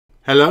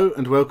Hello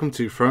and welcome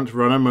to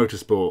Frontrunner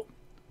Motorsport.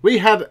 We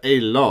had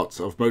a lot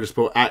of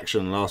motorsport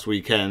action last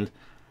weekend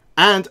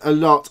and a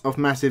lot of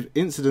massive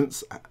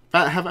incidents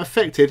that have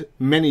affected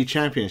many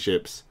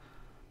championships.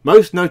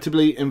 Most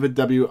notably in the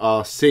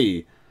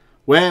WRC,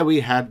 where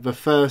we had the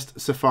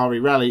first Safari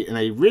Rally in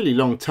a really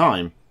long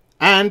time,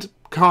 and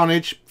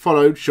carnage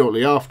followed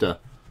shortly after.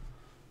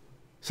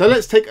 So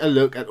let's take a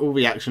look at all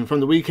the action from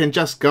the weekend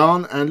just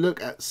gone and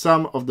look at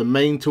some of the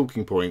main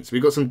talking points.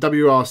 We've got some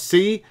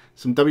WRC,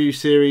 some W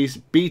Series,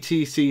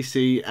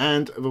 BTCC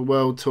and the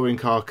World Touring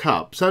Car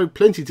Cup. So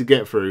plenty to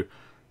get through.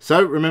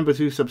 So remember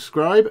to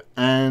subscribe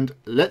and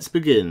let's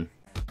begin.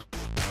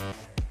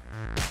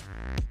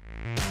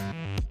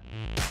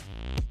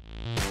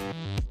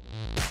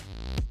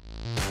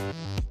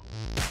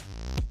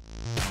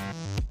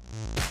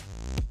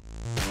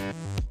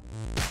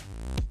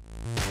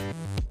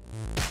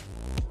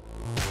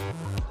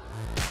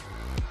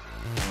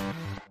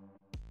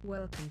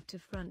 Welcome to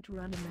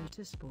Frontrunner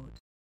Motorsport.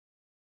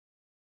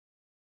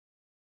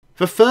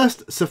 The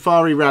first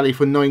Safari Rally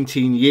for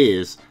 19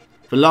 years.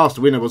 The last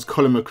winner was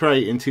Colin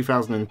McRae in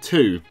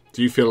 2002.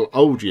 Do you feel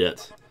old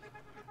yet?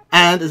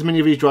 And as many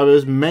of these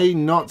drivers may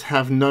not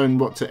have known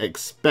what to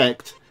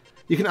expect,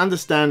 you can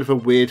understand the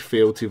weird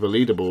feel to the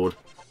leaderboard.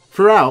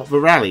 Throughout the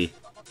rally,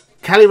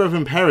 Kalle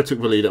Rovanperä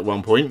took the lead at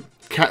one point,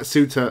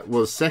 Katsuta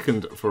was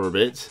second for a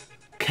bit,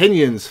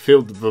 Kenyans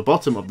filled the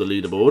bottom of the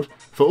leaderboard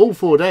for all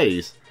 4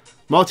 days.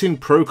 Martin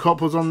Prokop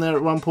was on there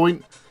at one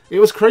point. It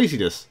was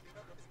craziness.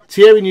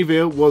 Thierry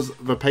Neuville was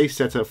the pace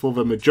setter for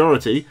the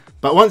majority,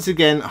 but once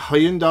again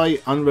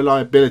Hyundai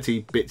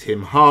unreliability bit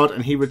him hard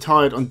and he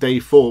retired on day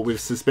 4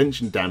 with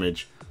suspension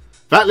damage.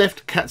 That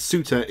left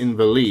Katsuta in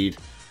the lead.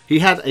 He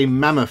had a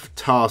mammoth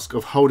task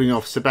of holding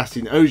off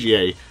Sébastien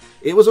Ogier.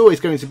 It was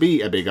always going to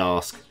be a big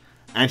ask,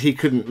 and he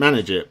couldn't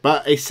manage it,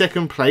 but a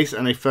second place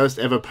and a first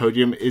ever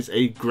podium is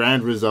a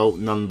grand result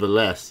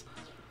nonetheless.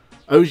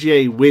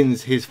 Ogier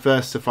wins his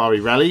first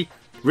Safari Rally,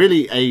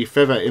 really a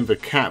feather in the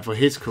cap for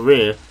his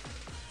career.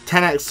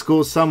 Tanak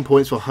scores some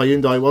points for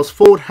Hyundai, whilst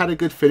Ford had a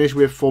good finish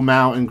with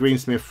Formal and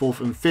Greensmith 4th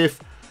and 5th,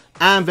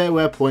 and there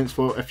were points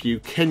for a few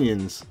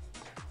Kenyans.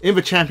 In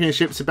the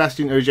championship,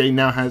 Sébastien Ogier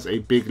now has a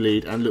big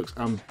lead and looks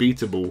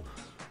unbeatable.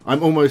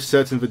 I'm almost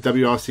certain the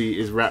WRC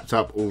is wrapped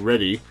up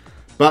already,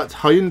 but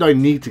Hyundai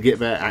need to get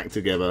their act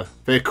together.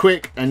 They're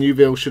quick and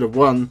Neuville should have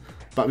won,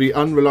 but the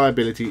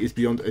unreliability is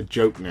beyond a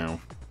joke now.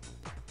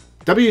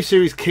 W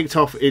Series kicked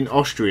off in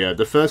Austria,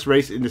 the first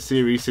race in the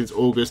series since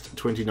August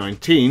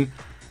 2019,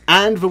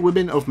 and the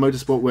women of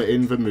motorsport were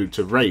in the mood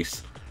to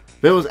race.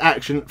 There was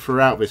action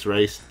throughout this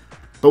race,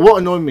 but what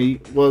annoyed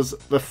me was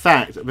the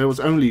fact that there was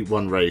only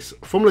one race.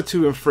 Formula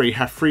 2 and 3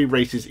 have 3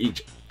 races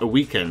each a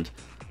weekend.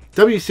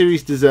 W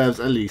Series deserves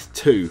at least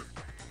 2.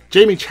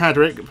 Jamie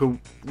Chadwick, the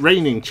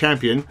reigning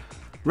champion,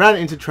 ran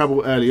into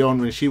trouble early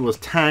on when she was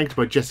tagged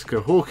by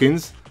Jessica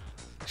Hawkins.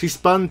 She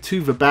spun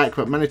to the back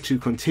but managed to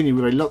continue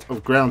with a lot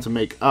of ground to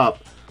make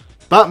up.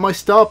 But my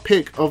star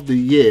pick of the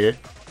year,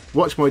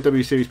 watch my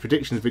W Series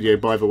predictions video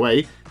by the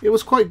way, it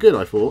was quite good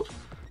I thought.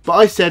 But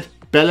I said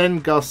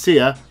Belen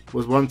Garcia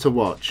was one to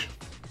watch.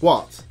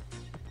 What?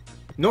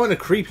 Not in a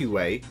creepy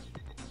way.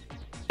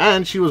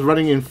 And she was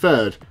running in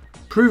 3rd,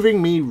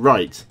 proving me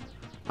right.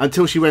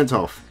 Until she went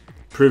off,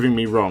 proving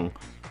me wrong.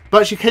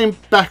 But she came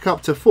back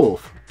up to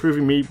 4th,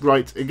 proving me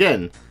right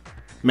again.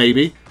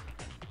 Maybe.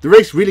 The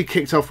race really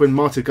kicked off when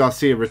Marta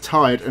Garcia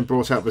retired and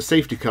brought out the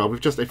safety car with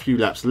just a few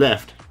laps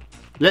left.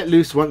 Let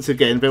loose once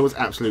again, there was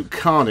absolute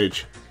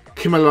carnage.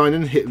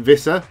 Kymäläinen hit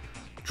Visser,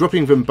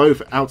 dropping them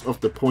both out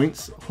of the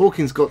points.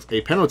 Hawkins got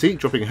a penalty,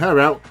 dropping her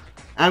out,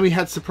 and we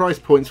had surprise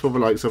points for the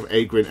likes of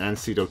Agrin and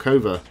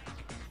Sidorkova.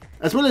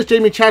 As well as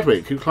Jamie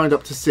Chadwick, who climbed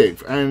up to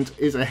 6th and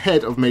is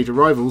ahead of major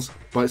rivals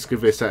Beitske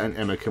Visser and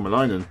Emma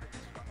Kymäläinen.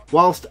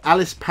 Whilst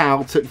Alice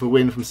Powell took the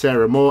win from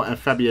Sarah Moore and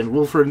Fabienne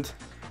Wolfrand,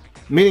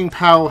 meaning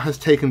Powell has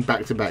taken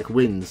back-to-back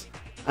wins.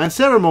 And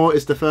Sarah Moore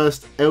is the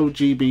first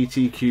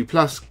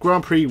LGBTQ+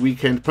 Grand Prix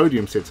weekend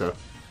podium sitter.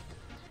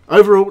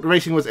 Overall, the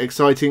racing was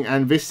exciting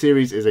and this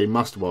series is a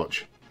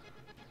must-watch.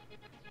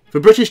 The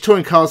British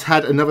touring cars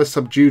had another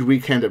subdued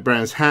weekend at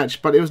Brands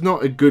Hatch, but it was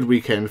not a good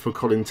weekend for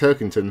Colin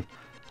Turkington.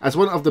 As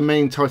one of the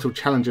main title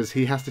challengers,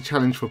 he has to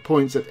challenge for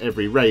points at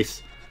every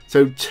race,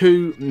 so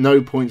 2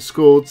 no points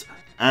scored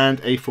and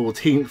a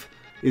 14th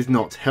is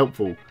not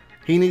helpful.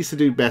 He needs to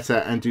do better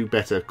and do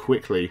better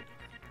quickly.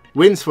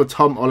 Wins for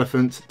Tom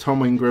Oliphant,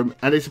 Tom Ingram,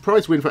 and a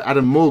surprise win for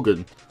Adam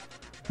Morgan.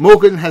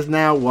 Morgan has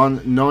now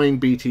won 9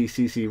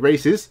 BTCC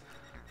races,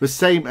 the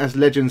same as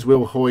legends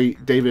Will Hoy,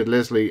 David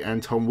Leslie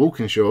and Tom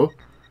Walkinshaw.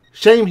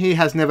 Shame he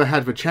has never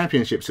had the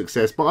championship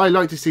success, but I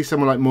like to see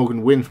someone like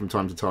Morgan win from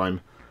time to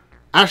time.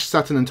 Ash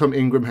Sutton and Tom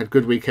Ingram had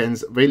good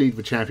weekends, they lead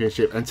the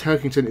championship, and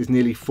Turkington is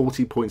nearly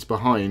 40 points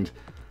behind.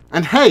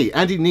 And hey,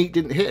 Andy Neate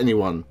didn't hit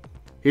anyone.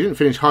 He didn't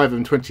finish higher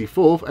than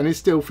 24th and is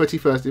still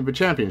 31st in the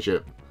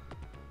championship.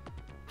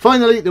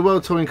 Finally, the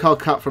World Touring Car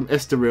Cup from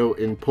Estoril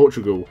in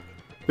Portugal.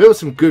 There was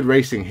some good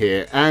racing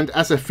here, and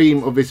as a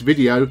theme of this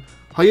video,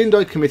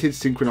 Hyundai committed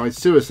synchronized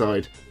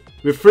suicide.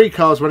 with 3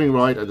 cars running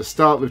wide at the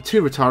start, with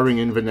 2 retiring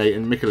in Vinay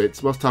and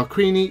Mikulits, whilst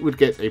Tarquini would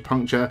get a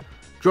puncture,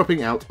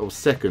 dropping out of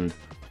second.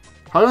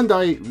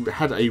 Hyundai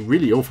had a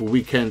really awful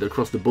weekend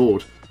across the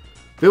board.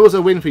 There was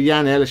a win for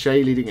Jan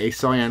Elishay, leading a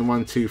Cyan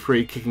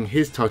 1-2-3, kicking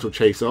his title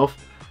chase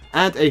off,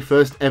 and a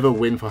first ever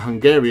win for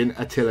Hungarian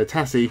Attila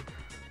Tassi,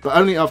 but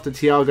only after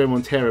Thiago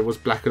Monteiro was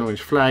black and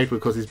orange flagged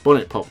because his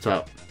bonnet popped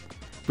up.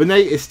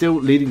 Vinay is still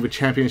leading the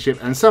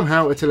championship, and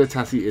somehow Attila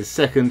Tassi is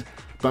second,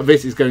 but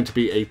this is going to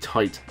be a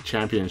tight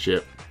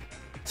championship.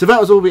 So that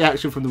was all the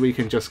action from the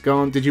weekend just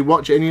gone. Did you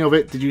watch any of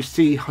it? Did you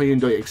see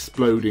Hyundai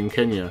explode in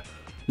Kenya?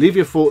 Leave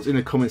your thoughts in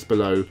the comments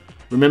below.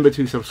 Remember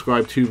to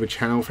subscribe to the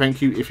channel.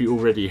 Thank you if you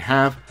already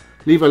have.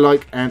 Leave a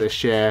like and a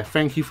share.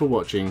 Thank you for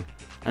watching,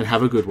 and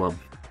have a good one.